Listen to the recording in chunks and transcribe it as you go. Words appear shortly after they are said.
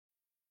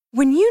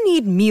When you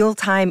need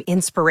mealtime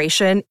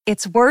inspiration,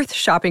 it's worth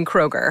shopping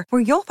Kroger,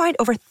 where you'll find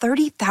over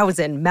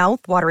 30,000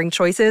 mouth-watering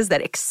choices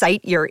that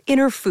excite your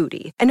inner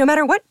foodie. And no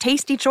matter what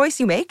tasty choice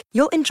you make,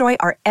 you'll enjoy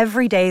our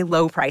everyday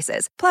low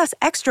prices, plus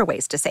extra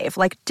ways to save,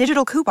 like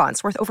digital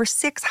coupons worth over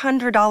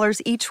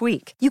 $600 each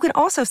week. You can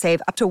also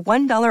save up to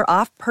 $1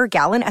 off per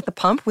gallon at the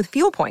pump with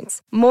fuel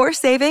points. More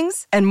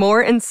savings and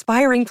more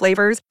inspiring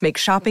flavors make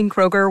shopping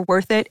Kroger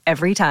worth it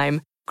every time.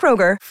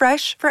 Kroger,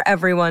 fresh for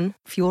everyone.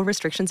 Fuel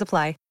restrictions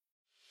apply.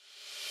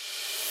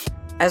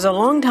 As a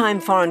longtime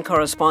foreign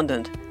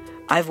correspondent,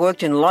 I've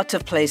worked in lots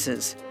of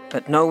places,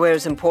 but nowhere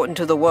as important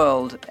to the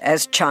world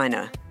as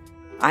China.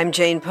 I'm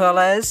Jane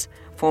Perlez,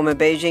 former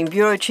Beijing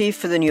bureau chief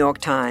for the New York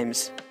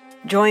Times.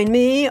 Join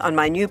me on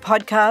my new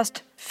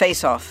podcast,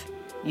 Face Off,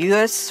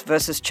 U.S.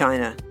 versus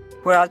China,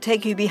 where I'll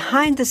take you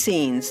behind the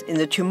scenes in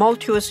the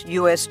tumultuous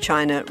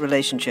U.S.-China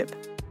relationship.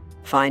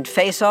 Find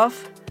Face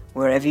Off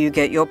wherever you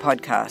get your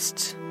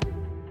podcasts.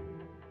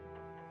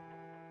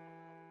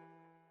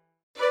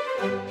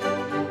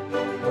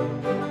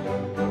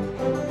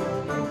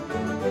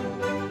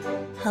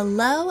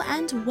 Hello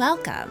and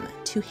welcome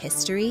to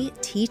History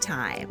Tea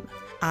Time.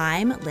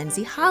 I'm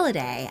Lindsay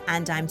Holiday,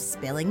 and I'm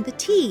spilling the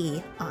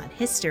tea on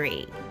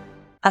history.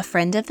 A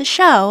friend of the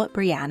show,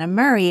 Brianna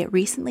Murray,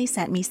 recently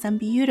sent me some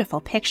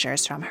beautiful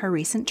pictures from her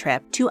recent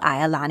trip to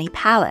Iolani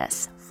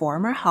Palace,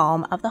 former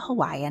home of the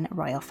Hawaiian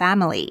royal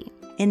family.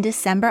 In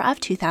December of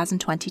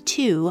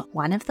 2022,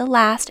 one of the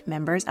last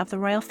members of the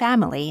royal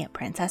family,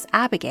 Princess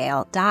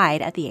Abigail,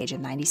 died at the age of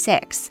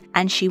 96,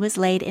 and she was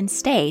laid in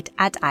state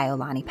at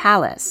Iolani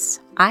Palace.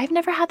 I've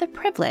never had the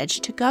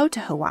privilege to go to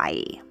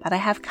Hawaii, but I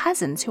have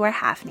cousins who are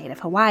half Native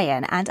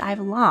Hawaiian, and I've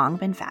long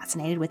been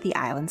fascinated with the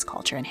island's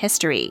culture and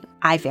history.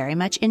 I very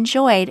much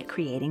enjoyed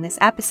creating this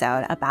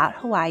episode about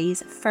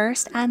Hawaii's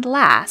first and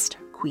last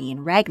queen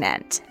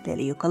regnant,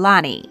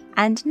 Liliʻuokalani.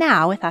 And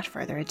now, without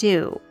further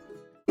ado,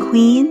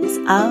 Queens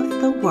of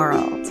the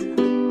World.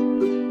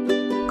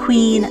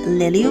 Queen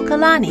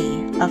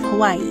Liliʻuokalani of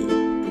Hawaii.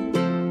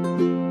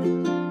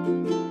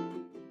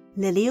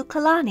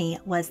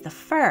 Liliʻuokalani was the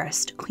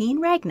first queen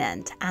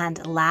regnant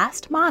and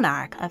last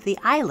monarch of the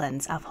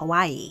islands of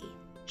Hawaii.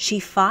 She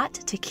fought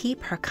to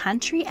keep her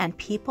country and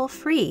people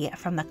free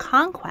from the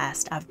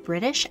conquest of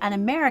British and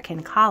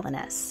American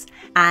colonists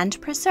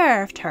and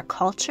preserved her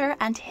culture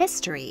and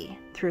history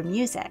through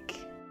music.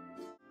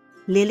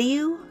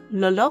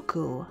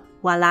 Liliʻuokalani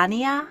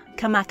Walania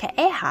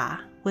Kamakaʻeha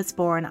was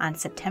born on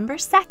September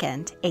 2,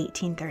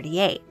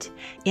 1838,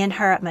 in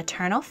her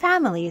maternal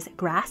family's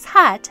grass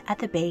hut at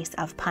the base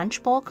of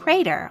Punch Bowl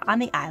Crater on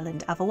the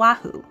island of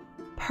Oahu.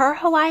 Per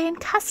Hawaiian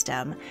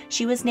custom,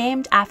 she was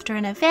named after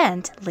an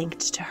event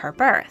linked to her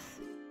birth.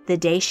 The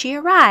day she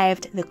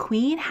arrived, the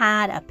queen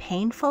had a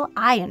painful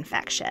eye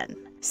infection,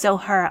 so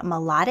her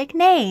melodic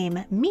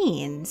name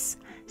means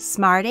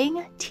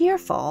smarting,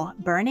 tearful,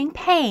 burning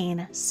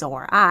pain,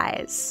 sore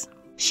eyes.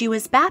 She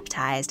was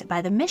baptized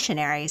by the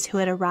missionaries who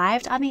had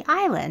arrived on the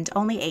island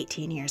only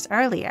 18 years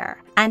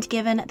earlier and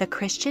given the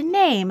Christian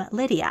name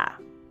Lydia.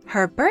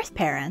 Her birth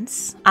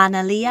parents,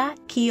 Analia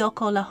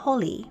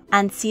Kiokolaholi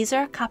and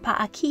Caesar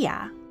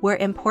Kapaakia, were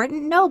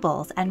important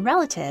nobles and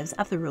relatives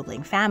of the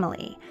ruling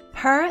family.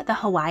 Per the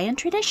Hawaiian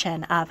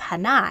tradition of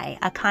hanai,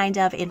 a kind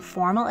of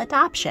informal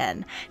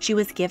adoption, she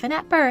was given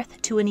at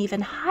birth to an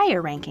even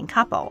higher-ranking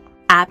couple,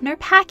 Abner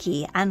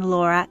Paki and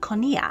Laura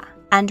Konia,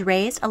 and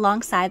raised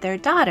alongside their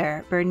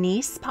daughter,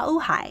 Bernice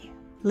Pauhai.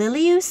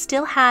 Liliu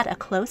still had a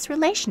close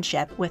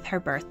relationship with her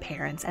birth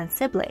parents and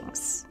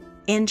siblings.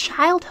 In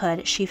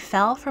childhood, she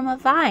fell from a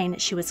vine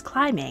she was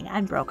climbing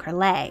and broke her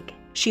leg.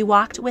 She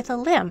walked with a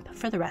limp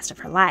for the rest of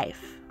her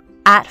life.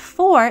 At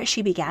 4,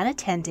 she began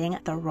attending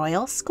the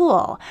royal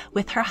school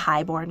with her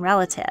highborn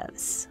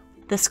relatives.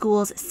 The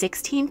school's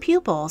 16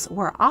 pupils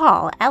were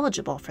all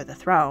eligible for the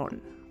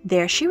throne.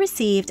 There she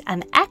received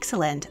an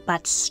excellent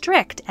but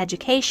strict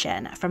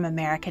education from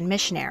American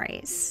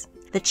missionaries.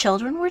 The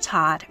children were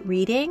taught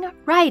reading,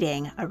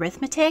 writing,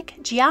 arithmetic,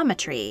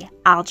 geometry,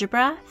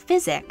 algebra,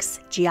 physics,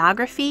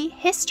 geography,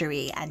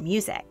 history, and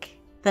music.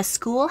 The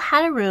school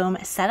had a room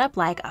set up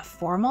like a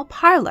formal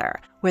parlor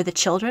where the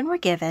children were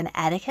given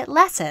etiquette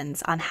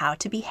lessons on how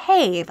to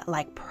behave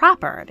like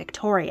proper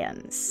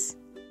Victorians.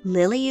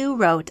 Liliu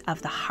wrote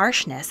of the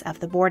harshness of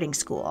the boarding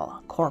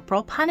school,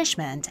 corporal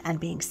punishment, and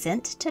being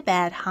sent to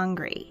bed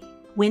hungry.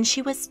 When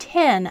she was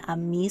 10, a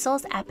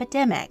measles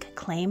epidemic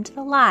claimed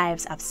the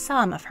lives of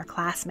some of her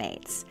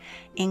classmates,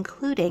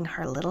 including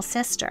her little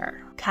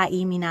sister,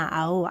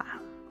 Kaimina'aua.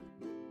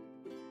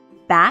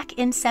 Back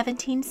in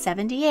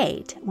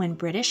 1778, when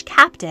British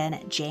Captain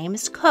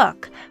James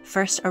Cook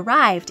first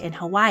arrived in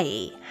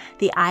Hawaii,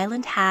 the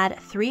island had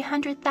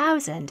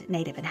 300,000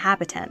 native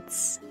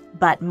inhabitants.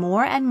 But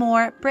more and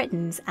more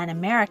Britons and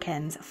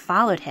Americans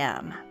followed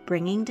him,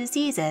 bringing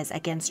diseases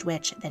against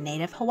which the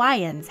native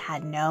Hawaiians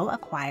had no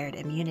acquired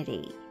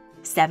immunity.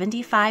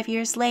 75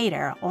 years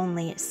later,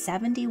 only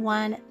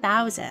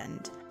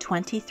 71,000,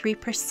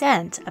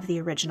 23% of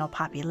the original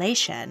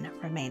population,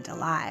 remained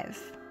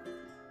alive.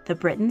 The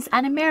Britons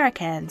and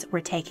Americans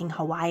were taking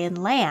Hawaiian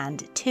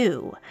land,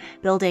 too,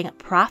 building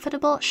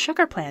profitable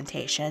sugar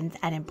plantations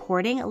and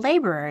importing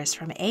laborers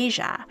from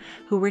Asia,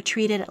 who were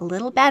treated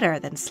little better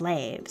than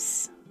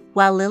slaves.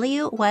 While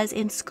Liliʻu was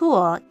in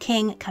school,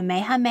 King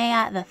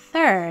Kamehameha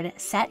III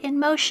set in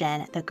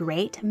motion the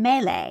Great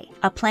Mele,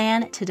 a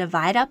plan to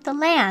divide up the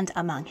land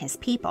among his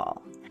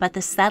people. But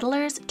the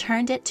settlers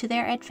turned it to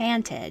their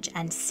advantage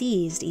and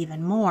seized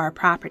even more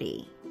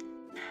property.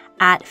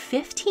 At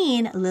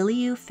 15,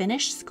 Liliʻu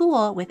finished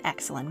school with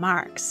excellent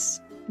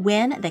marks.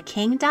 When the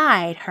king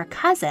died, her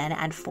cousin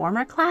and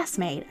former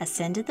classmate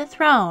ascended the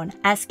throne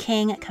as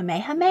King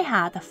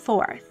Kamehameha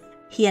IV.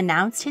 He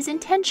announced his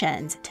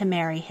intentions to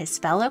marry his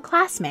fellow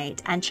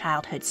classmate and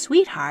childhood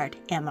sweetheart,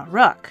 Emma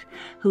Rook,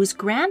 whose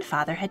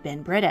grandfather had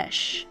been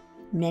British.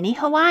 Many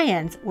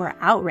Hawaiians were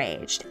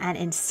outraged and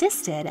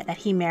insisted that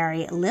he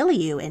marry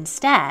Liliʻu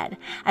instead,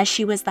 as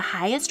she was the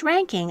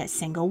highest-ranking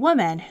single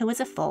woman who was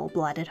a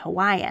full-blooded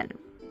Hawaiian.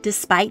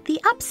 Despite the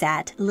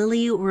upset,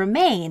 Liliʻu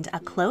remained a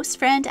close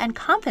friend and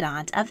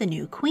confidant of the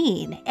new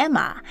queen,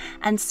 Emma,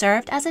 and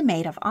served as a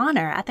maid of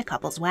honor at the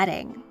couple's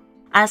wedding.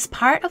 As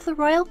part of the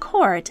royal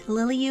court,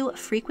 Liliʻu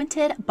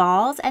frequented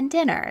balls and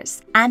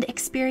dinners and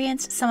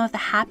experienced some of the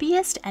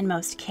happiest and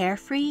most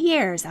carefree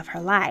years of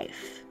her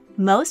life.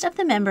 Most of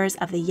the members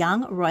of the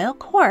young royal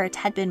court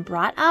had been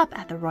brought up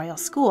at the royal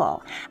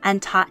school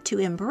and taught to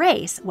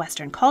embrace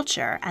Western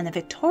culture and the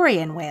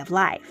Victorian way of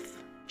life.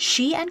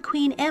 She and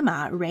Queen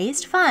Emma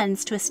raised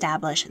funds to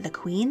establish the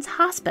Queen's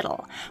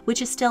Hospital,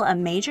 which is still a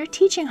major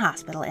teaching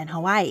hospital in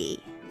Hawaii.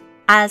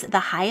 As the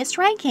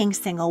highest-ranking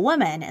single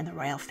woman in the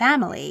royal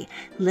family,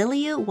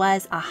 Liliʻu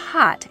was a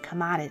hot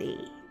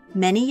commodity.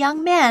 Many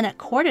young men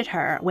courted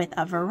her with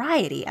a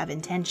variety of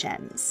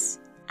intentions.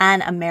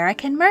 An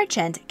American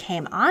merchant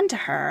came on to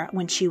her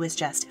when she was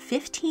just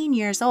 15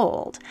 years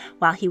old,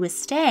 while he was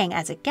staying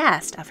as a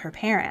guest of her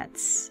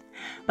parents.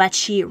 But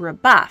she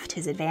rebuffed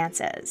his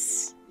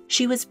advances.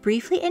 She was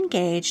briefly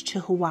engaged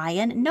to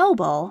Hawaiian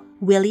noble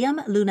William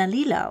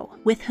Lunalilo,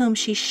 with whom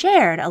she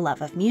shared a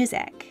love of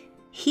music.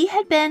 He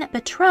had been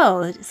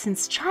betrothed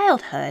since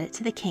childhood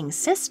to the king's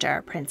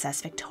sister,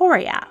 Princess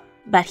Victoria,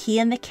 but he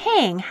and the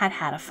king had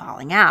had a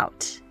falling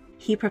out.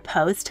 He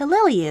proposed to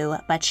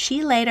Liliʻu, but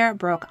she later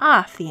broke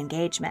off the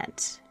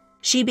engagement.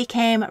 She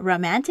became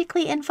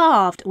romantically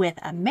involved with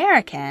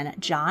American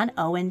John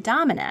Owen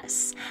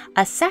Dominus,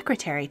 a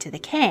secretary to the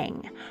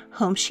king,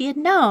 whom she had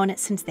known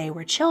since they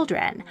were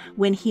children,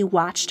 when he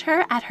watched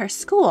her at her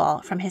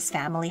school from his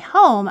family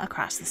home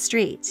across the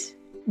street.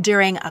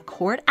 During a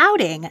court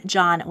outing,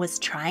 John was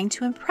trying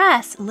to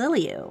impress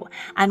Liliʻu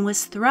and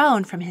was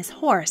thrown from his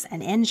horse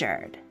and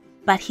injured.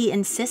 But he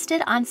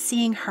insisted on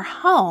seeing her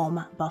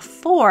home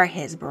before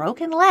his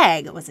broken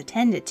leg was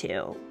attended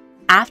to.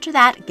 After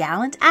that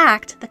gallant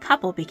act, the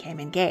couple became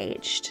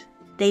engaged.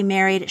 They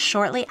married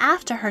shortly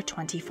after her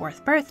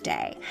 24th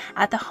birthday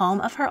at the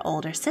home of her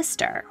older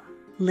sister.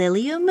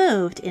 Liliʻu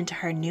moved into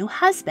her new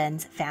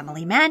husband's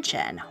family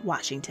mansion,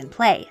 Washington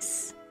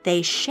Place.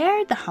 They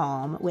shared the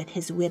home with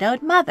his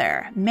widowed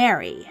mother,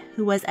 Mary,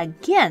 who was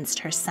against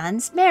her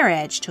son's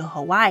marriage to a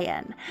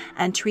Hawaiian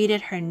and treated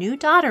her new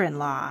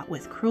daughter-in-law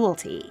with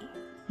cruelty.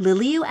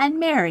 Liliʻu and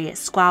Mary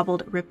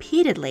squabbled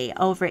repeatedly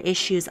over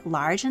issues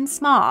large and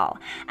small,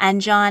 and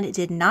John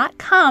did not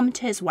come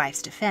to his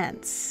wife's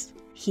defense.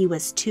 He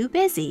was too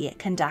busy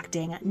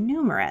conducting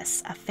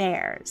numerous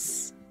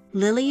affairs.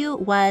 Liliʻu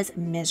was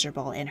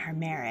miserable in her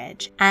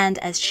marriage, and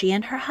as she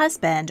and her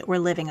husband were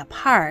living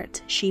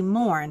apart, she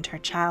mourned her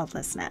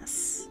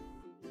childlessness.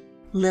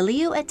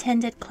 Liliʻu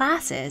attended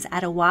classes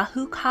at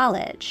Oahu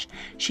College.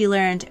 She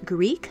learned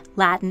Greek,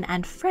 Latin,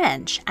 and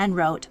French, and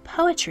wrote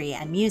poetry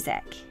and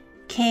music.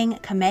 King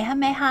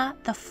Kamehameha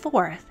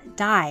IV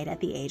died at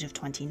the age of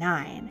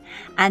 29,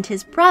 and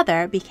his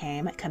brother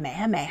became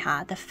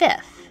Kamehameha V.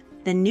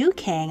 The new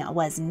king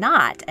was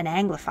not an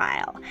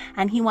Anglophile,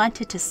 and he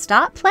wanted to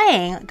stop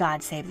playing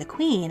God Save the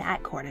Queen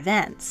at court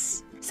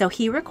events. So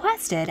he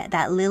requested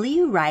that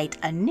Liliʻu write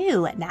a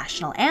new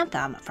national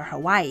anthem for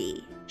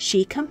Hawaii.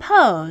 She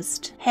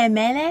composed He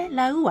Mele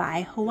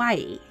Lauai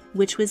Hawaii,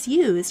 which was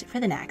used for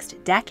the next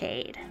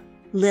decade.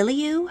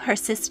 Liliʻu, her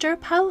sister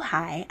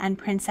Pauhai, and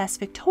Princess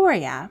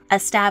Victoria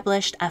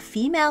established a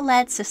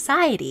female-led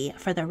society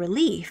for the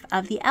relief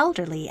of the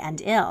elderly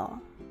and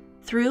ill.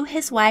 Through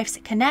his wife's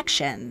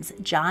connections,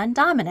 John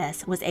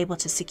Dominus was able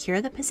to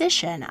secure the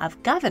position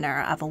of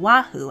governor of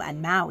Oahu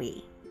and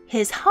Maui.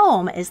 His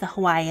home is the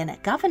Hawaiian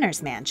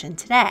governor's mansion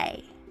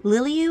today.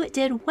 Liliʻu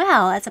did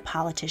well as a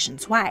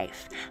politician's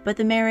wife, but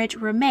the marriage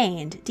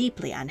remained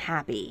deeply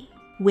unhappy.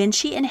 When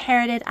she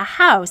inherited a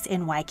house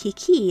in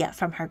Waikiki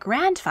from her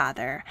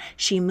grandfather,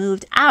 she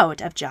moved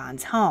out of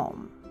John's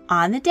home.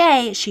 On the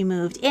day she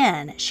moved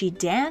in, she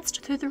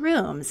danced through the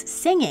rooms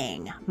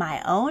singing, "My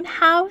own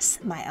house,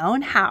 my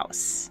own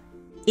house."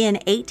 In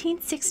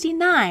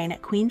 1869,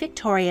 Queen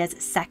Victoria's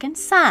second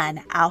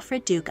son,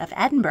 Alfred Duke of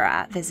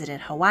Edinburgh,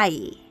 visited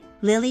Hawaii.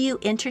 Liliʻu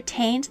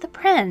entertained the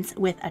prince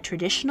with a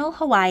traditional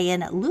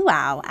Hawaiian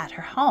luau at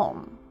her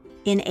home.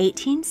 In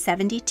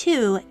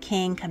 1872,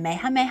 King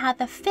Kamehameha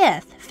V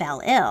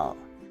fell ill.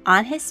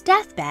 On his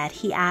deathbed,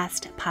 he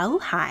asked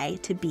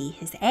Pauhai to be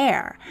his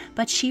heir,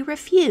 but she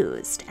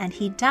refused, and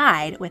he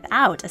died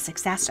without a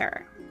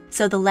successor.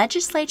 So the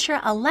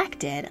legislature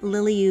elected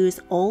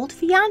Liliu's old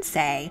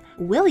fiancé,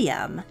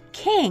 William,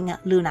 King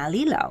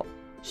Lunalilo.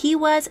 He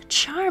was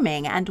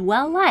charming and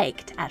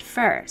well-liked at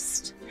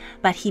first,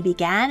 but he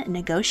began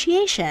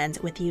negotiations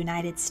with the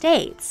United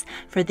States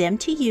for them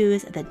to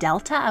use the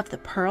delta of the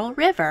Pearl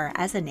River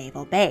as a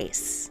naval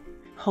base.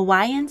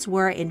 Hawaiians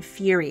were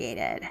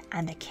infuriated,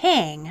 and the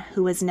king,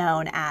 who was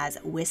known as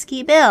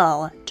Whiskey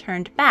Bill,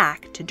 turned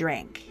back to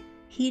drink.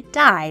 He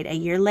died a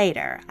year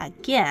later,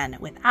 again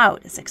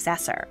without a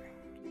successor.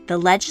 The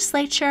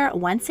legislature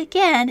once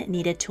again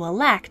needed to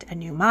elect a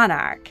new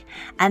monarch,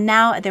 and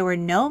now there were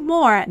no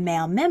more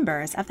male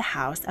members of the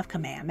House of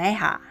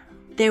Kamehameha.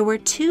 There were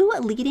two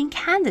leading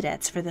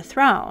candidates for the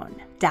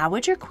throne.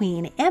 Dowager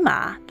Queen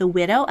Emma, the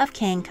widow of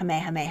King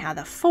Kamehameha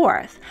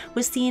IV,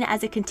 was seen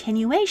as a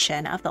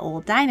continuation of the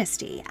old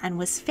dynasty and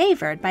was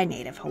favored by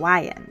native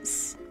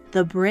Hawaiians.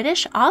 The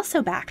British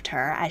also backed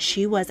her as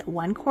she was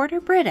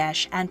one-quarter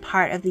British and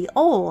part of the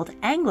old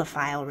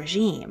Anglophile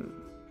regime.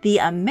 The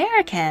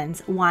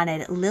Americans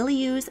wanted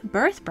Liliu's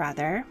birth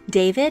brother,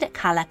 David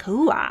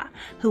Kalakaua,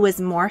 who was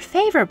more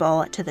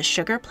favorable to the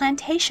sugar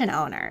plantation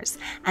owners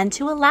and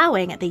to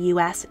allowing the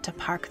U.S. to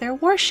park their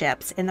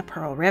warships in the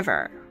Pearl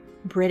River.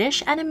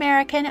 British and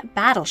American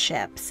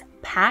battleships,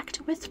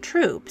 packed with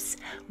troops,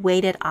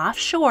 waited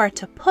offshore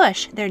to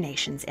push their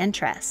nation's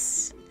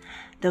interests.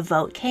 The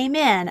vote came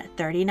in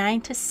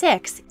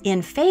 39-6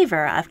 in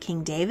favor of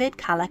King David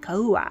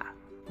Kalakaua.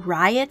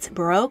 Riots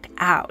broke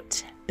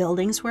out.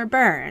 Buildings were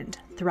burned,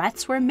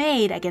 threats were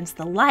made against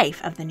the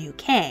life of the new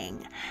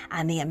king,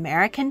 and the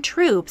American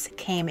troops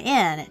came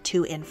in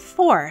to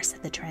enforce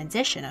the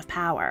transition of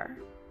power.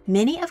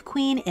 Many of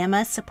Queen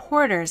Emma's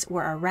supporters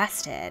were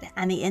arrested,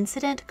 and the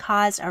incident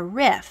caused a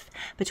rift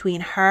between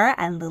her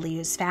and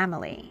Liliu's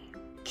family.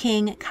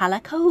 King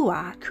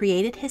Kalakaua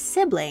created his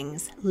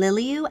siblings,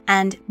 Liliu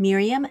and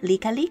Miriam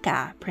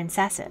Likalika,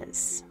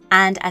 princesses.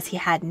 And as he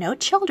had no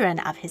children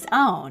of his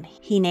own,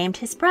 he named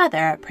his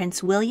brother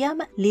Prince William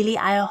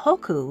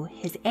Liliʻuokalani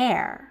his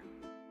heir.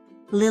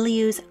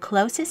 Liliu's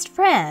closest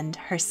friend,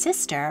 her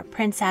sister,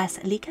 Princess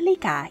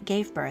Likalika,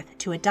 gave birth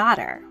to a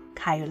daughter,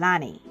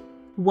 Kaiulani.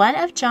 One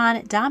of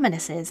John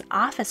Dominus's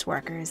office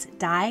workers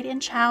died in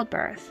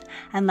childbirth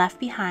and left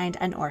behind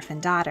an orphan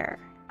daughter.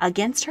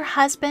 Against her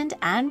husband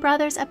and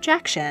brother's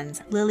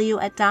objections,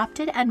 Liliu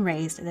adopted and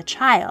raised the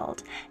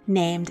child,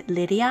 named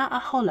Lydia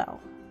Aholo.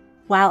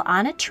 While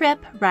on a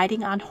trip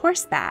riding on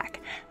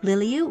horseback,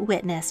 Liliu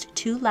witnessed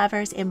two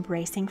lovers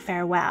embracing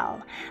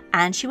farewell,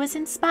 and she was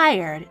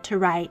inspired to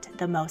write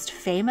the most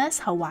famous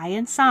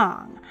Hawaiian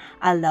song,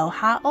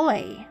 Aloha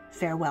Oi,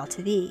 Farewell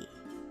to Thee.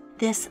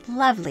 This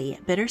lovely,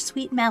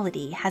 bittersweet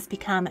melody has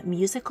become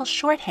musical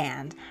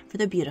shorthand for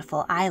the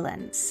beautiful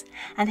islands,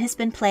 and has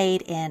been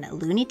played in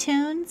Looney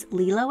Tunes,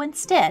 Lilo and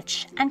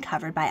Stitch, and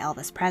covered by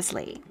Elvis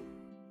Presley.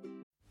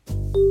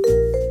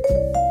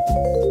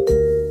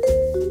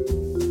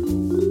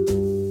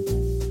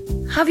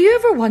 Have you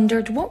ever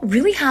wondered what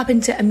really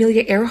happened to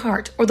Amelia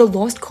Earhart or the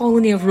lost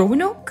colony of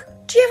Roanoke?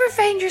 Do you ever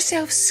find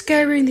yourself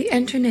scouring the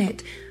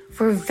internet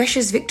for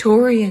vicious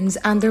Victorians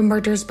and their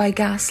murders by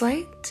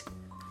gaslight?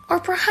 Or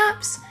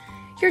perhaps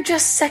you're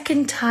just sick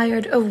and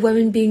tired of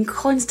women being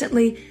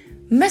constantly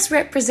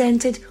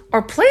misrepresented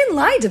or plain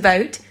lied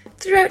about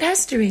throughout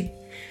history?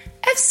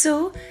 If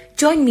so,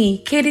 join me,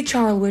 Katie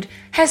Charlwood,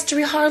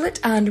 history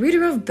harlot and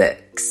reader of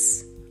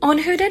books, on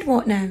Who Did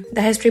What Now,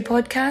 the history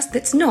podcast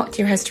that's not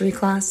your history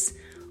class.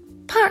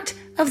 Part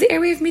of the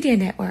Airwave Media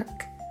Network.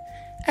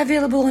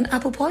 Available on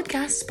Apple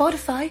Podcasts,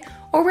 Spotify,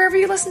 or wherever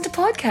you listen to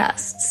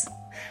podcasts.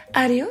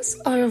 Adios,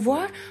 au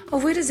revoir, au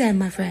revoir,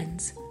 my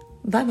friends.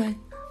 Bye-bye.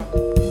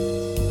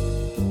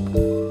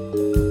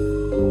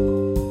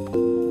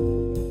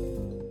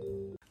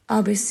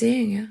 I'll be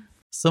seeing you.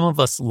 Some of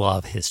us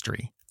love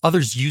history.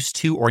 Others used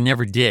to or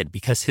never did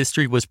because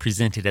history was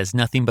presented as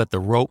nothing but the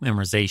rote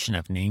memorization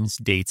of names,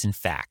 dates, and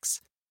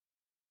facts.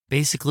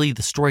 Basically,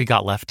 the story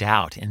got left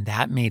out, and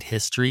that made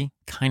history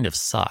kind of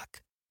suck.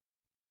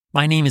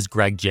 My name is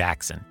Greg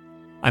Jackson.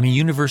 I'm a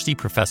university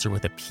professor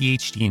with a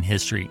PhD in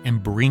history,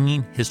 and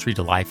bringing history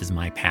to life is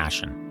my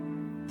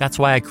passion. That's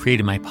why I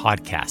created my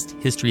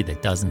podcast, History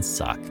That Doesn't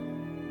Suck.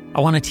 I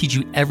want to teach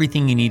you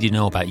everything you need to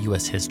know about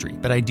U.S. history,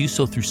 but I do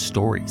so through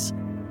stories.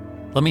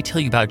 Let me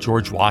tell you about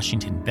George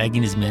Washington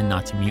begging his men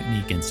not to mutiny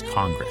against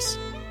Congress,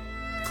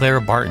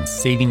 Clara Barton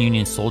saving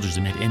Union soldiers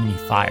amid enemy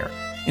fire,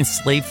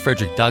 enslaved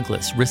Frederick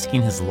Douglass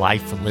risking his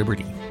life for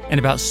liberty, and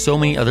about so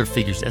many other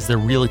figures as their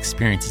real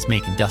experiences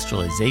make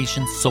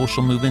industrialization,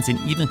 social movements, and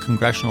even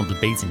congressional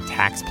debates and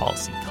tax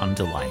policy come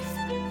to life.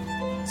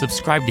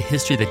 Subscribe to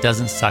History That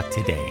Doesn't Suck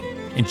today,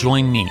 and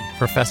join me,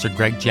 Professor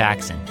Greg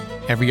Jackson,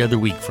 every other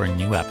week for a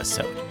new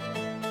episode,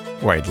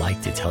 where I'd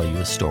like to tell you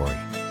a story.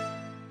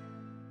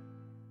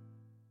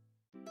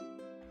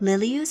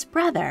 Liliu's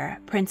brother,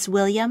 Prince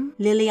William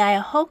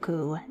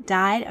Liliʻuokalani,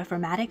 died of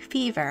rheumatic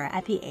fever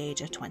at the age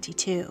of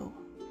 22.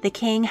 The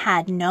king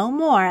had no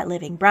more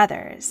living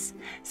brothers,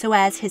 so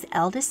as his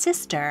eldest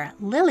sister,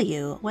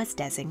 Liliu, was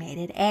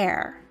designated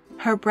heir.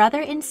 Her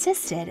brother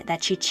insisted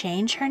that she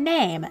change her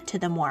name to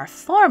the more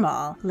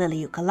formal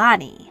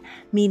Liliʻuokalani,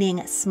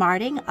 meaning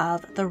smarting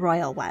of the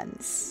royal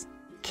ones.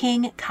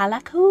 King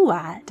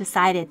Kalakaua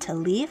decided to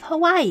leave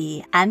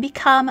Hawaii and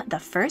become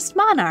the first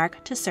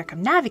monarch to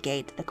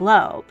circumnavigate the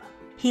globe.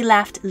 He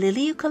left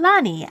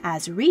Liliʻuokalani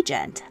as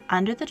regent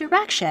under the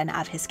direction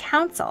of his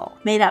council,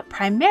 made up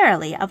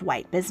primarily of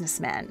white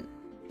businessmen.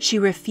 She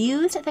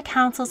refused the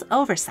council's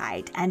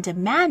oversight and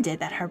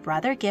demanded that her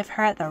brother give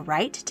her the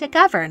right to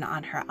govern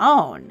on her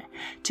own,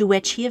 to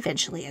which he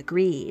eventually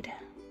agreed.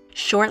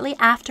 Shortly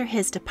after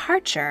his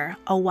departure,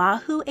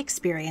 Oahu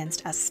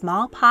experienced a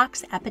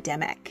smallpox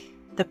epidemic.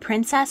 The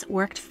princess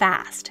worked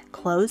fast,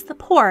 closed the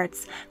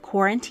ports,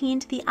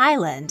 quarantined the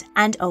island,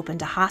 and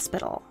opened a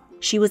hospital.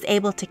 She was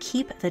able to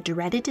keep the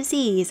dreaded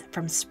disease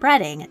from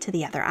spreading to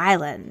the other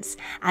islands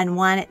and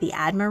won the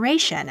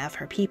admiration of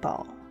her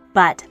people.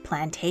 But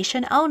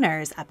plantation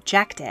owners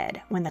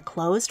objected when the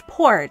closed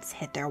ports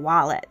hit their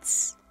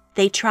wallets.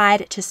 They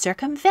tried to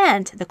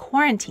circumvent the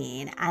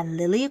quarantine, and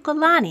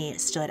Liliʻuokalani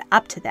stood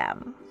up to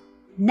them.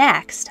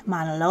 Next,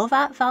 Mauna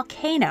Loa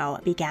volcano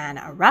began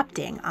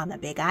erupting on the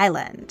Big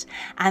Island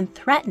and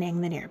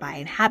threatening the nearby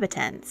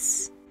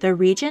inhabitants. The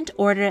regent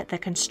ordered the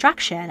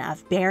construction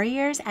of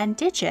barriers and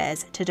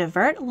ditches to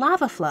divert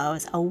lava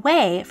flows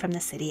away from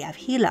the city of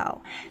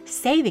Hilo,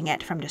 saving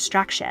it from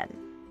destruction.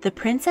 The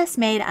princess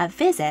made a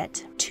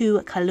visit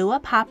to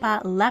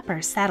Kaluapapa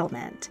leper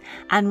settlement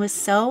and was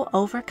so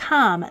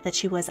overcome that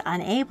she was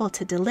unable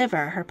to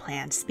deliver her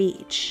planned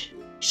speech.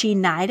 She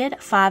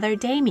knighted Father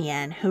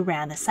Damien, who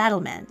ran the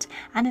settlement,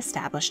 and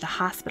established a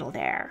hospital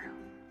there.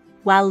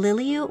 While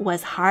Liliu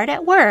was hard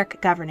at work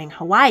governing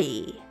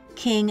Hawaii,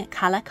 King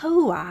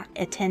Kalakaua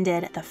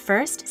attended the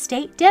first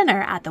state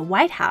dinner at the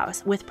White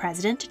House with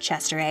President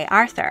Chester A.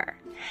 Arthur.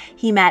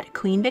 He met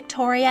Queen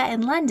Victoria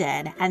in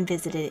London and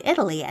visited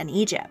Italy and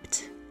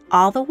Egypt.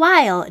 All the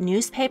while,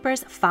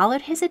 newspapers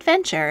followed his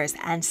adventures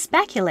and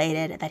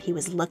speculated that he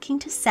was looking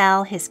to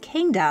sell his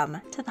kingdom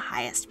to the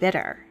highest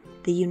bidder.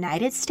 The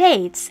United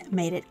States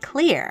made it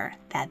clear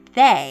that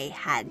they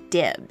had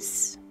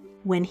dibs.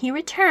 When he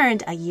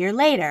returned a year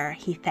later,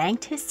 he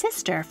thanked his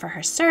sister for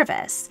her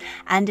service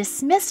and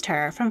dismissed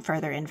her from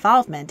further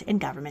involvement in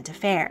government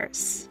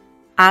affairs.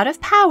 Out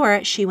of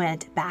power, she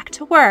went back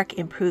to work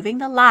improving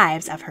the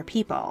lives of her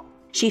people.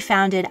 She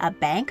founded a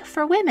bank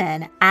for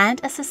women and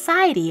a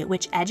society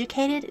which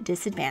educated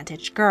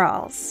disadvantaged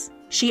girls.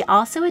 She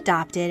also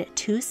adopted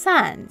 2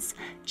 sons,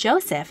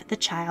 Joseph, the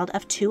child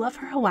of 2 of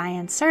her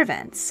Hawaiian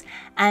servants,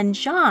 and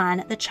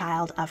John, the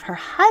child of her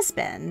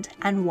husband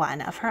and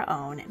one of her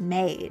own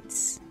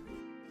maids.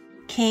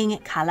 King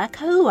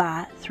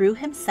Kalakaua threw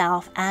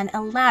himself an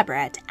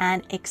elaborate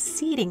and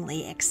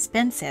exceedingly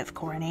expensive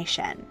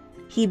coronation.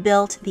 He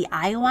built the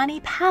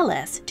Aiwani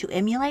Palace to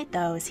emulate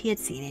those he had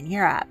seen in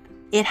Europe.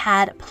 It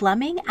had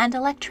plumbing and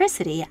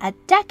electricity a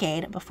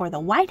decade before the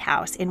White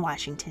House in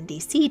Washington,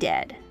 D.C.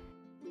 did.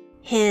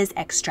 His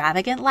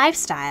extravagant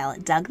lifestyle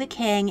dug the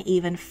king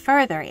even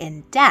further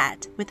in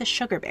debt with the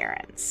sugar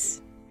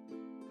barons.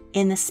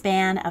 In the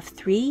span of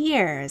 3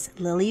 years,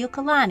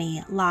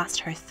 Liliʻuokalani lost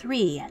her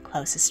 3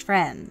 closest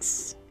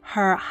friends.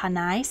 Her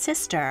Hanai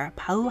sister,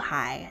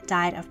 Pauhai,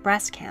 died of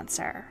breast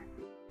cancer.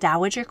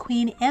 Dowager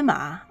Queen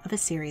Emma of a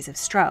series of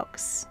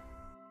strokes.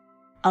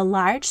 A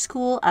large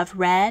school of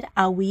red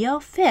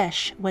awio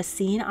fish was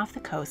seen off the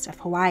coast of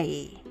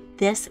Hawaii.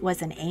 This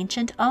was an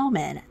ancient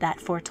omen that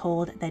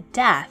foretold the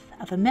death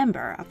of a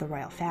member of the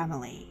royal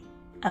family.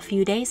 A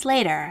few days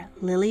later,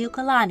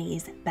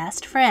 Liliʻuokalani's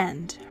best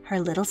friend,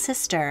 her little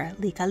sister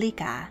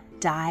Likalika,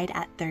 died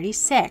at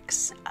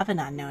 36 of an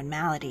unknown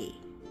malady.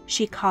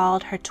 She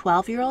called her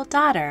 12-year-old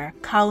daughter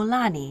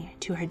Kaulani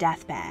to her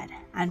deathbed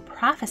and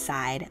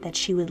prophesied that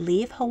she would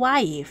leave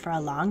Hawaii for a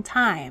long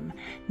time,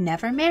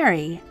 never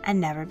marry, and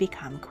never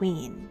become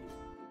queen.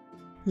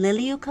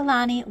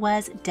 Liliʻuokalani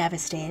was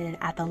devastated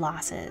at the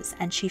losses,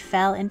 and she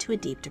fell into a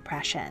deep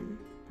depression.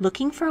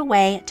 Looking for a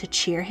way to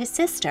cheer his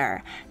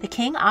sister, the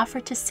king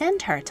offered to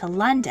send her to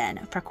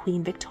London for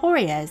Queen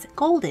Victoria's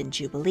Golden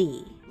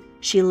Jubilee.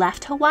 She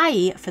left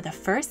Hawaii for the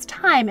first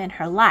time in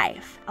her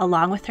life,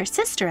 along with her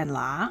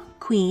sister-in-law,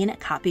 Queen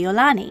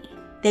Kapiolani.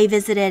 They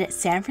visited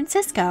San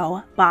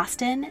Francisco,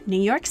 Boston,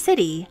 New York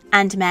City,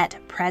 and met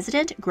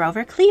President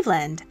Grover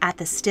Cleveland at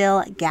the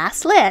still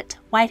gas-lit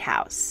White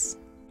House.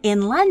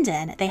 In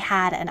London, they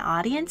had an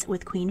audience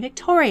with Queen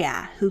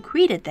Victoria, who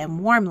greeted them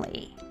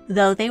warmly,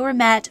 though they were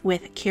met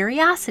with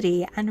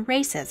curiosity and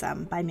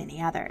racism by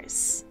many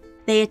others.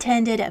 They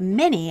attended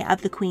many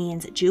of the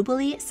Queen's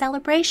Jubilee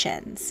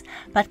celebrations,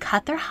 but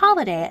cut their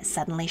holiday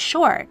suddenly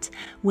short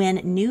when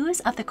news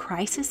of the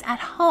crisis at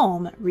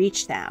home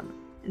reached them.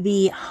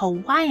 The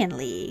Hawaiian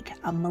League,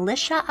 a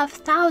militia of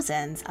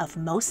thousands of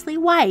mostly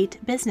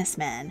white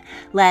businessmen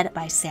led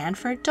by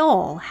Sanford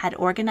Dole, had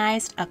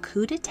organized a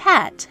coup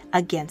d'etat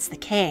against the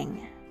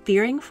king.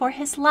 Fearing for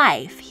his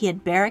life, he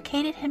had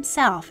barricaded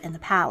himself in the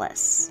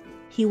palace.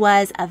 He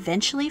was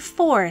eventually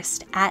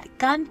forced at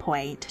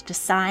gunpoint to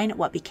sign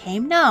what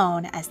became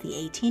known as the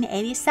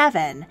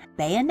 1887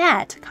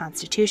 Bayonet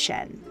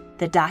Constitution.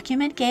 The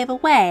document gave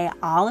away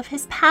all of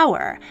his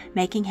power,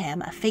 making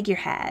him a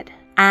figurehead,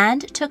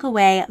 and took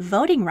away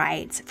voting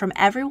rights from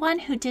everyone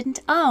who didn't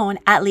own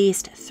at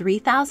least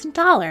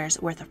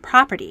 $3,000 worth of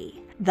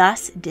property,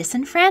 thus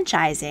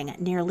disenfranchising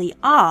nearly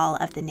all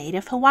of the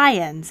native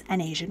Hawaiians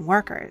and Asian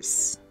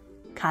workers.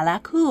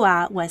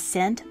 Kalakua was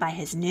sent by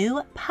his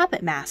new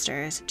puppet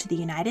masters to the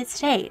United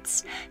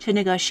States to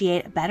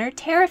negotiate better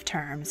tariff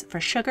terms for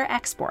sugar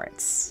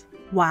exports.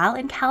 While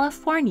in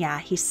California,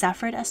 he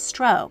suffered a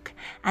stroke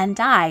and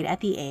died at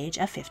the age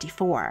of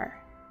 54.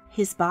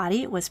 His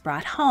body was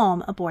brought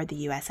home aboard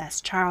the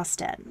USS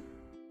Charleston.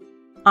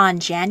 On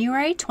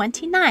January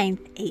 29,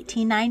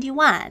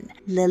 1891,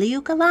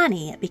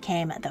 Liliʻuokalani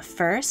became the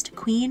first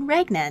queen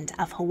regnant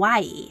of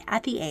Hawaii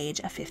at the age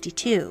of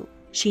 52.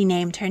 She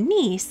named her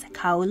niece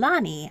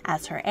Kaulani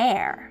as her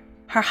heir.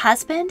 Her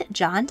husband,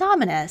 John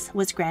Dominus,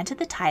 was granted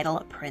the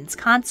title Prince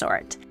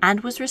Consort and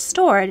was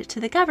restored to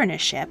the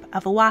governorship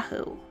of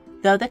Oahu.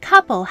 Though the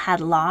couple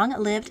had long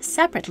lived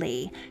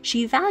separately,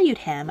 she valued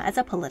him as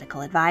a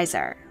political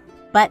advisor.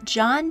 But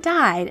John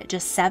died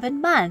just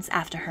 7 months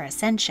after her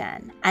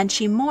ascension, and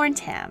she mourned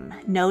him,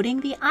 noting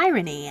the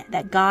irony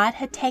that God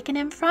had taken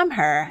him from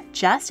her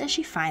just as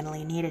she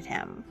finally needed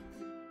him.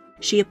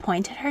 She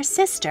appointed her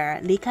sister,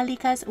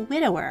 Likalika's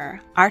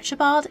widower,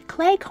 Archibald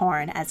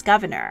Cleghorn, as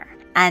governor,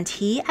 and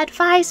he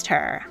advised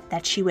her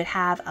that she would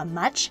have a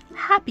much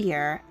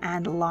happier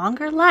and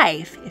longer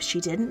life if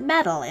she didn't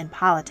meddle in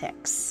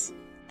politics.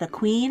 The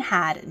queen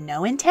had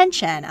no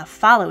intention of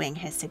following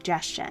his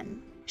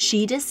suggestion.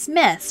 She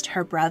dismissed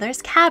her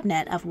brother's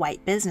cabinet of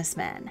white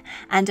businessmen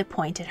and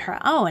appointed her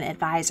own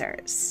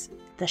advisors.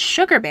 The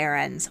sugar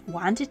barons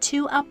wanted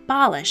to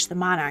abolish the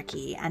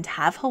monarchy and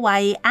have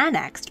Hawaii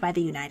annexed by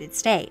the United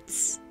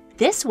States.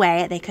 This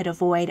way, they could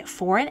avoid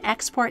foreign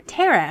export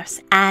tariffs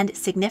and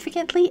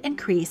significantly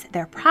increase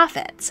their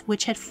profits,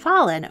 which had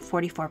fallen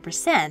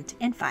 44%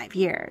 in 5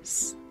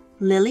 years.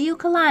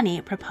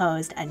 Liliʻuokalani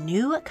proposed a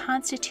new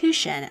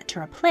constitution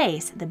to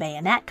replace the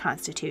Bayonet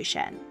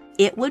Constitution.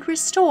 It would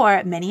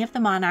restore many of the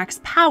monarch's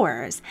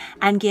powers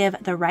and give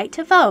the right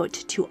to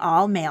vote to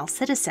all male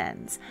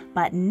citizens,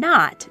 but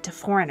not to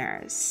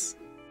foreigners.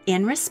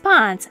 In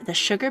response, the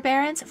sugar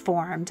barons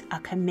formed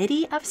a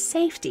committee of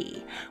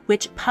safety,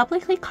 which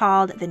publicly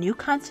called the new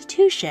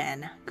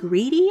constitution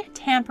greedy,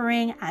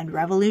 tampering, and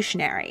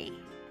revolutionary.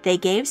 They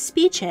gave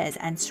speeches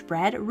and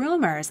spread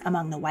rumors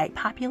among the white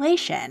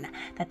population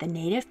that the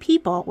native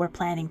people were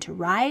planning to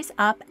rise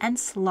up and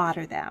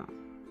slaughter them.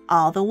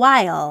 All the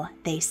while,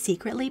 they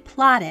secretly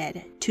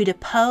plotted to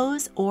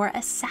depose or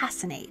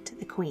assassinate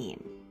the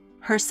queen.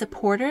 Her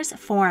supporters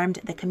formed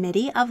the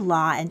Committee of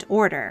Law and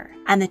Order,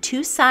 and the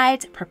two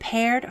sides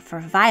prepared for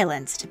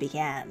violence to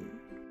begin.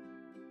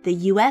 The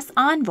U.S.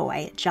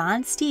 envoy,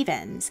 John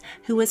Stevens,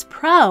 who was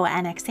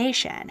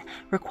pro-annexation,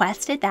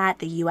 requested that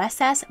the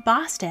USS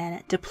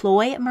Boston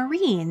deploy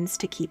Marines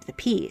to keep the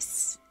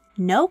peace.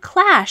 No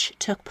clash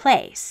took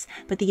place,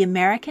 but the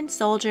American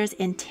soldiers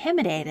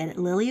intimidated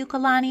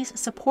Liliʻuokalani's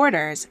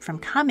supporters from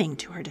coming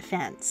to her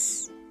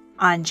defense.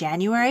 On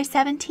January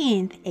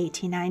 17,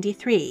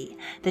 1893,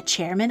 the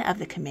chairman of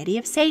the Committee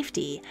of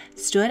Safety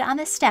stood on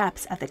the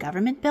steps of the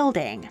government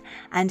building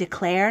and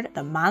declared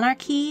the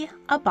monarchy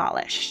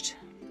abolished,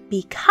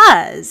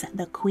 because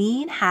the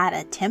queen had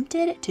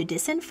attempted to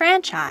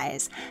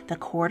disenfranchise the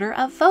quarter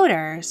of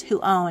voters who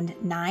owned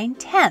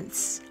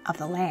 9/10 of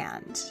the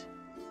land.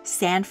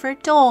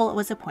 Sanford Dole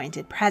was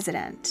appointed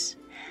president.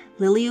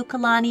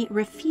 Liliʻuokalani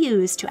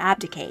refused to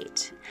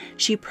abdicate.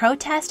 She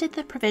protested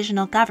the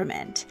provisional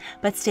government,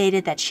 but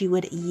stated that she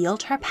would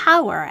yield her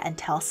power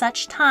until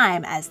such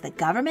time as the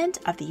government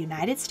of the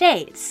United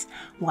States,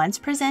 once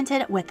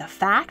presented with the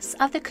facts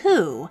of the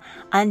coup,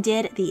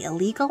 undid the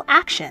illegal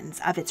actions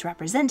of its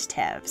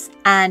representatives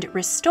and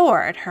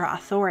restored her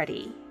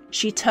authority.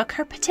 She took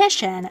her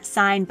petition,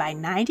 signed by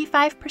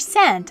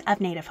 95%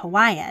 of Native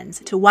Hawaiians,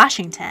 to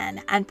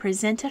Washington and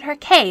presented her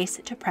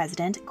case to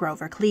President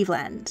Grover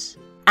Cleveland.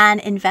 An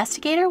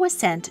investigator was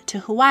sent to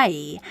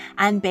Hawaii,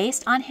 and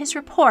based on his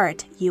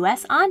report,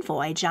 U.S.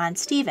 envoy John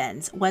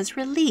Stevens was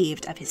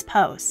relieved of his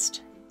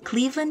post.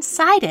 Cleveland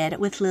sided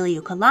with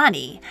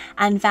Liliʻuokalani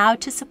and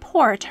vowed to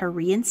support her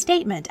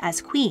reinstatement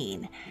as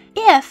queen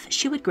if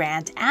she would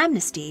grant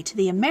amnesty to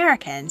the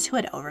Americans who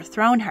had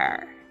overthrown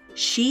her.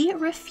 She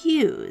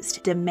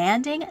refused,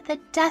 demanding the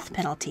death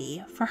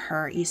penalty for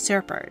her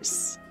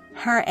usurpers.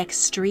 Her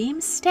extreme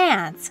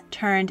stance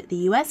turned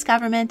the U.S.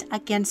 government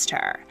against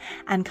her,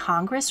 and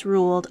Congress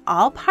ruled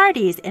all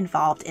parties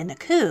involved in the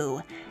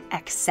coup,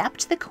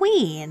 except the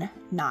Queen,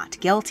 not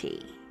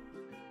guilty.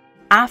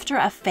 After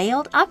a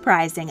failed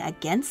uprising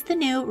against the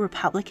new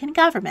Republican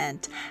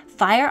government,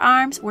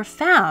 firearms were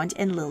found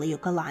in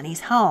Liliʻuokalani's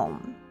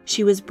home.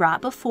 She was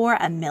brought before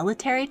a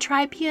military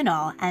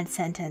tribunal and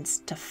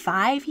sentenced to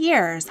 5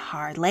 years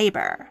hard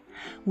labor,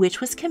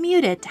 which was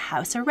commuted to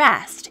house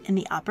arrest in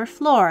the upper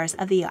floors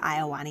of the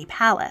Aiawani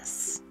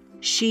Palace.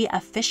 She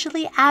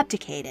officially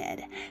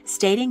abdicated,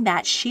 stating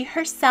that she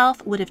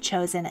herself would have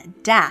chosen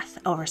death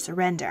over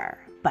surrender,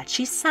 but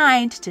she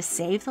signed to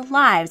save the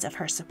lives of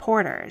her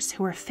supporters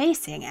who were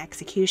facing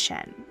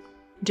execution.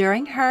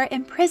 During her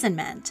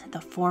imprisonment, the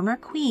former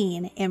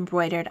queen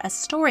embroidered a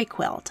story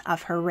quilt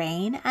of her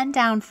reign and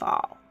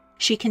downfall.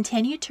 She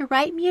continued to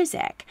write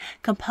music,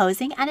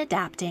 composing and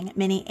adapting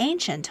many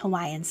ancient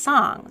Hawaiian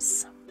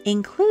songs,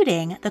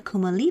 including the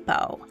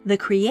Kumulipo, the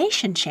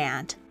creation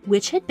chant,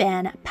 which had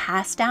been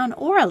passed down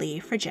orally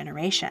for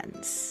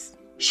generations.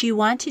 She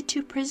wanted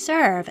to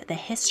preserve the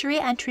history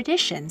and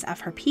traditions of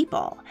her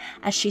people,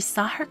 as she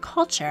saw her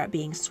culture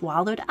being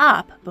swallowed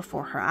up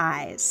before her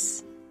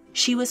eyes.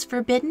 She was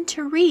forbidden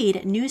to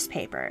read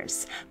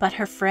newspapers, but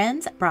her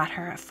friends brought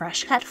her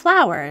fresh-cut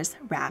flowers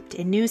wrapped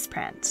in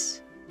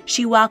newsprint.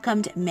 She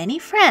welcomed many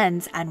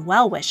friends and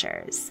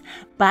well-wishers,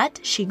 but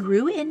she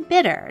grew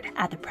embittered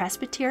at the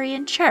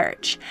Presbyterian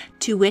Church,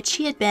 to which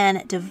she had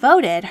been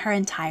devoted her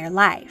entire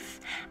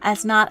life,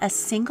 as not a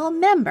single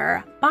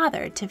member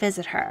bothered to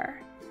visit her.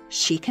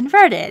 She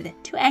converted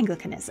to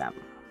Anglicanism.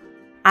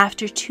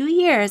 After 2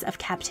 years of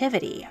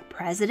captivity,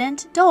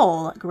 President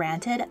Dole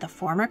granted the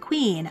former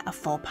queen a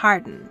full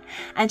pardon,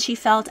 and she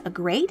felt a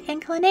great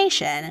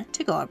inclination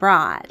to go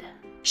abroad.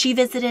 She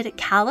visited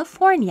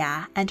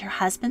California and her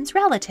husband's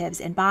relatives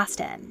in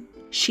Boston.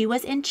 She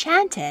was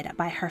enchanted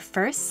by her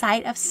first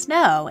sight of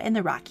snow in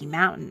the Rocky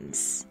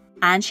Mountains,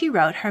 and she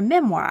wrote her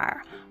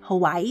memoir,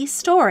 Hawaii's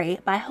Story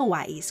by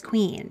Hawaii's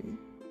Queen.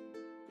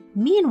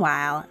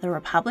 Meanwhile, the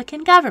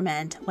Republican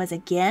government was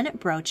again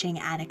broaching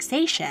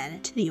annexation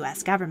to the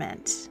U.S.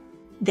 government.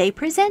 They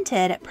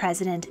presented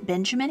President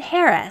Benjamin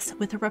Harris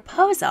with a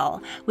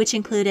proposal which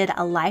included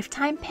a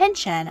lifetime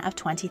pension of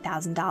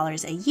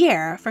 $20,000 a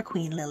year for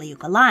Queen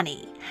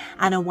Liliʻuokalani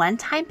and a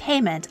one-time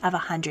payment of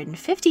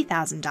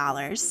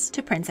 $150,000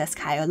 to Princess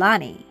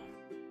Kaiulani.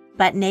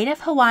 But Native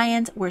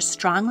Hawaiians were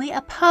strongly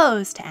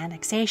opposed to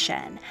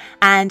annexation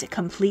and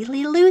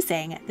completely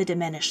losing the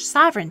diminished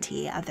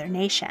sovereignty of their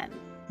nation.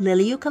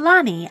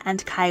 Liliʻuokalani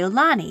and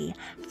Kaiulani,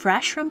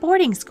 fresh from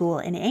boarding school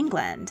in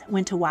England,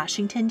 went to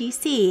Washington,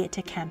 D.C.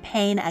 to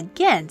campaign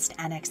against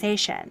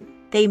annexation.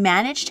 They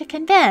managed to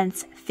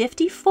convince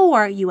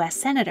 54 U.S.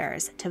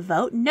 senators to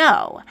vote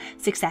no,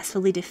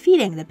 successfully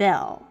defeating the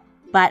bill.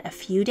 But a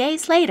few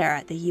days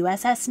later, the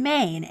USS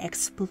Maine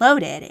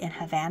exploded in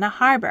Havana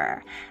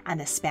Harbor, and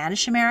the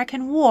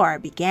Spanish-American War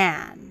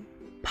began.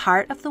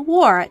 Part of the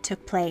war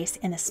took place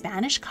in the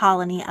Spanish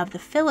colony of the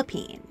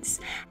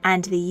Philippines,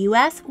 and the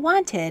U.S.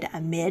 wanted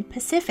a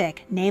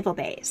mid-Pacific naval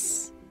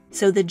base.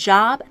 So the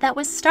job that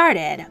was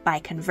started by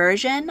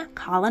conversion,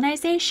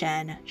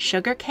 colonization,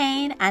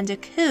 sugarcane, and a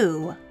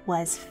coup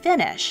was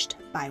finished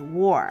by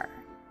war.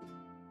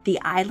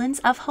 The islands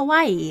of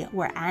Hawaii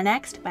were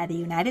annexed by the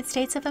United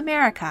States of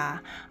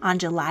America on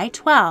July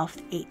 12,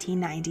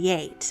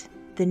 1898.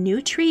 The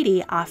new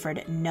treaty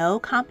offered no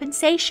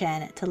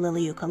compensation to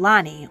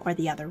Liliʻuokalani or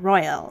the other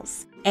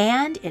royals,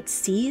 and it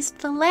seized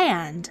the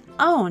land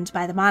owned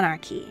by the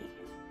monarchy.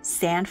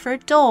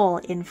 Sanford Dole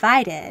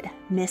invited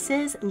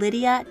Mrs.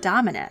 Lydia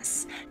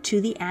Dominus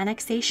to the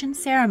annexation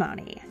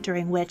ceremony,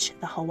 during which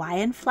the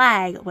Hawaiian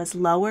flag was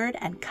lowered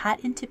and cut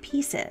into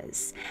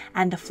pieces,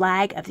 and the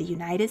flag of the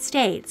United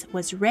States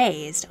was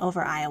raised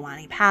over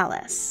Aiawani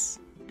Palace.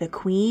 The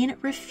Queen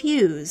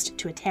refused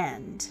to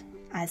attend,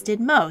 as did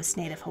most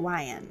Native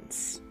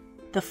Hawaiians.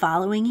 The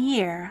following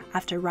year,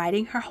 after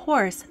riding her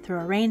horse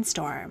through a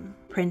rainstorm,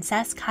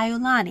 Princess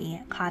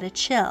Kaiulani caught a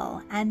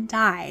chill and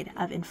died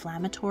of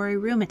inflammatory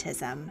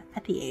rheumatism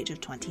at the age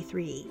of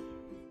 23.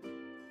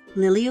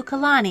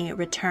 Liliʻuokalani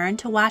returned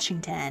to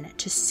Washington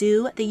to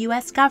sue the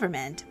U.S.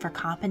 government for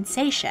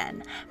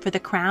compensation for the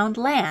crowned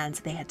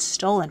lands they had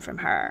stolen from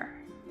her.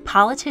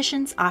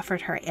 Politicians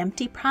offered her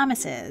empty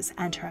promises,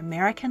 and her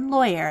American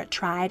lawyer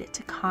tried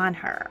to con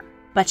her.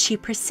 But she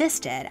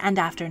persisted, and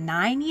after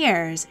 9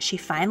 years, she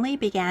finally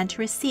began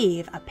to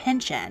receive a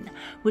pension,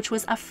 which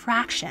was a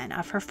fraction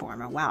of her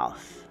former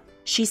wealth.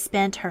 She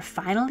spent her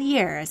final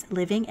years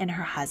living in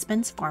her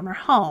husband's former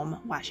home,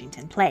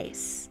 Washington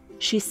Place.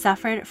 She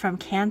suffered from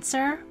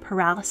cancer,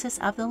 paralysis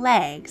of the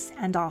legs,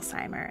 and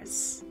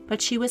Alzheimer's.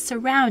 But she was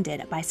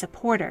surrounded by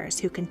supporters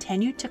who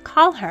continued to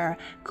call her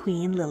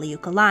Queen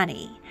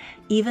Liliʻuokalani,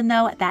 even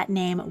though that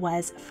name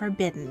was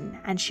forbidden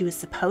and she was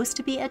supposed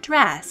to be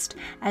addressed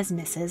as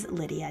Mrs.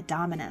 Lydia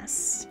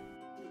Dominus.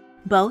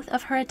 Both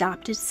of her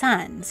adopted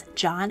sons,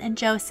 John and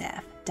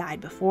Joseph,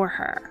 died before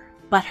her.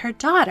 But her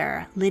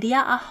daughter,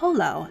 Lydia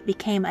Aholo,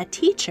 became a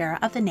teacher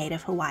of the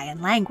native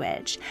Hawaiian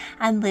language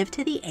and lived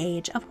to the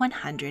age of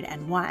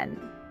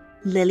 101.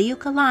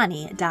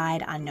 Liliʻuokalani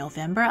died on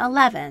November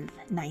 11,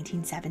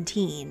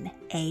 1917,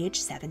 age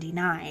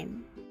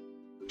 79.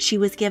 She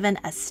was given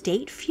a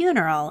state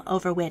funeral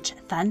over which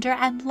thunder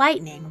and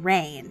lightning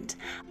reigned,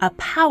 a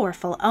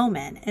powerful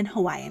omen in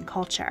Hawaiian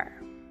culture.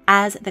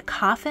 As the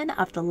coffin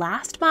of the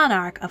last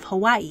monarch of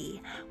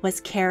Hawaii was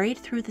carried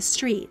through the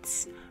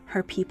streets,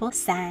 her people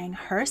sang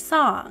her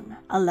song,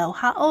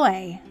 Aloha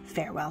Oe,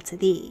 Farewell to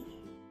Thee.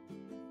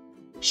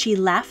 She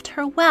left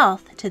her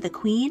wealth to the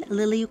Queen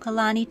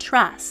Liliʻuokalani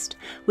Trust,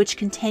 which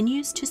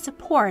continues to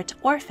support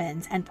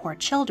orphans and poor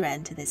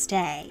children to this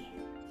day.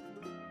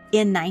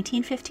 In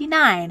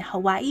 1959,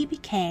 Hawaii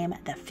became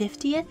the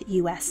 50th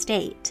U.S.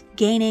 state,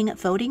 gaining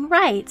voting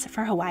rights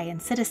for Hawaiian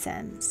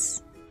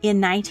citizens. In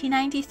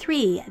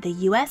 1993, the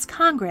U.S.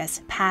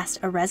 Congress passed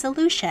a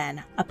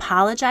resolution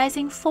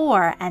apologizing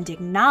for and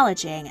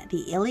acknowledging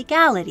the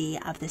illegality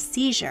of the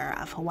seizure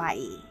of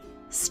Hawaii.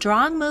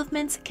 Strong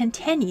movements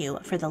continue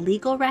for the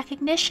legal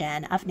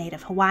recognition of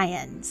Native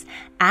Hawaiians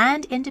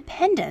and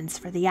independence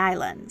for the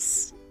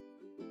islands.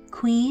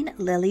 Queen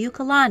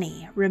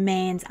Liliʻuokalani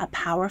remains a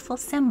powerful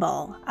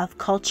symbol of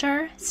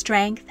culture,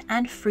 strength,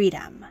 and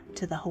freedom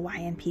to the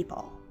Hawaiian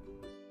people.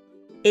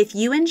 If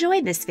you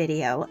enjoyed this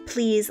video,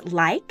 please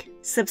like,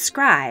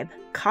 subscribe,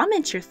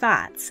 comment your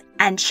thoughts,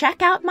 and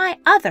check out my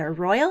other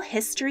royal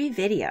history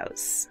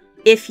videos.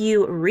 If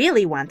you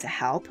really want to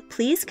help,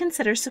 please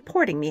consider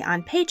supporting me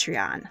on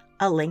Patreon.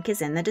 A link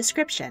is in the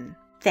description.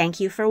 Thank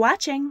you for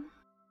watching.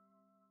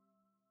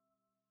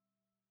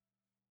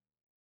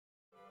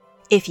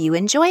 If you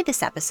enjoyed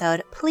this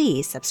episode,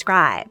 please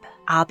subscribe.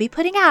 I'll be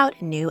putting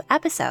out new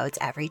episodes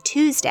every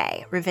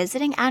Tuesday,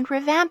 revisiting and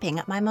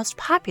revamping my most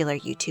popular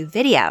YouTube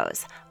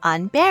videos,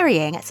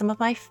 unburying some of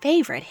my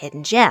favorite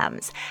hidden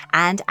gems,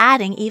 and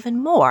adding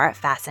even more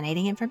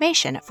fascinating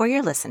information for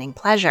your listening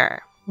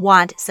pleasure.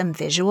 Want some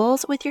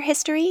visuals with your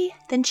history?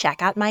 Then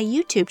check out my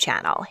YouTube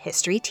channel,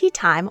 History Tea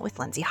Time with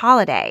Lindsay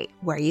Holiday,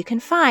 where you can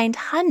find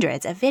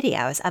hundreds of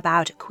videos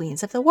about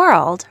queens of the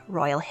world,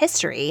 royal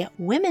history,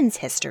 women's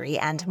history,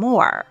 and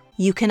more.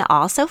 You can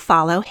also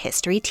follow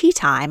History Tea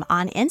Time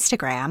on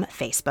Instagram,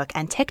 Facebook,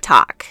 and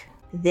TikTok.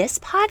 This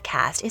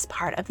podcast is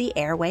part of the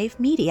Airwave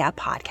Media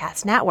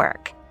Podcast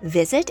Network.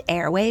 Visit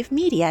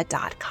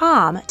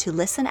airwavemedia.com to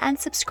listen and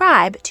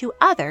subscribe to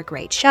other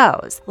great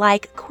shows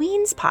like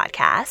Queen's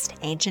Podcast,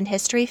 Ancient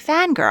History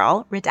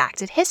Fangirl,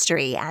 Redacted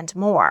History, and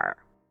more.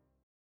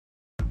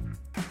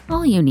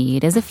 All you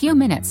need is a few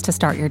minutes to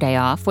start your day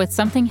off with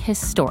something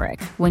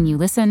historic when you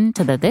listen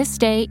to the This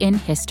Day in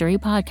History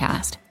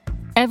podcast.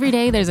 Every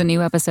day there's a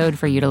new episode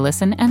for you to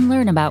listen and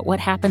learn about what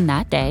happened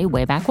that day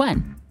way back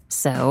when.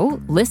 So,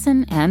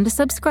 listen and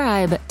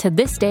subscribe to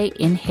This Day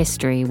in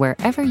History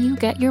wherever you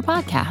get your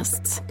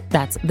podcasts.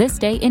 That's This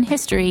Day in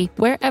History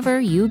wherever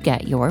you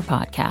get your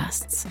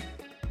podcasts.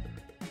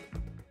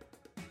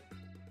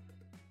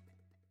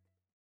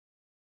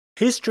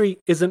 History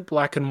isn't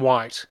black and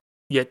white,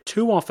 yet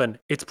too often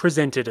it's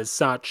presented as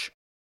such.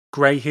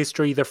 Grey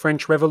History, the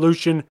French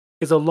Revolution,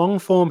 is a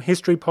long-form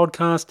history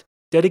podcast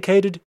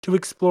dedicated to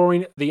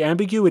exploring the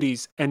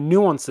ambiguities and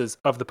nuances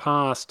of the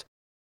past.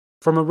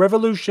 From a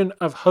revolution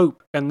of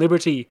hope and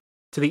liberty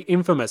to the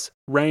infamous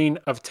Reign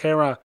of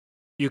Terror,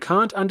 you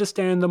can't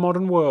understand the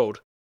modern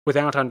world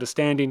without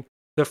understanding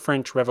the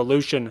French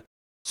Revolution.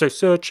 So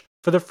search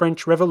for the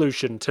French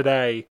Revolution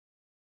today.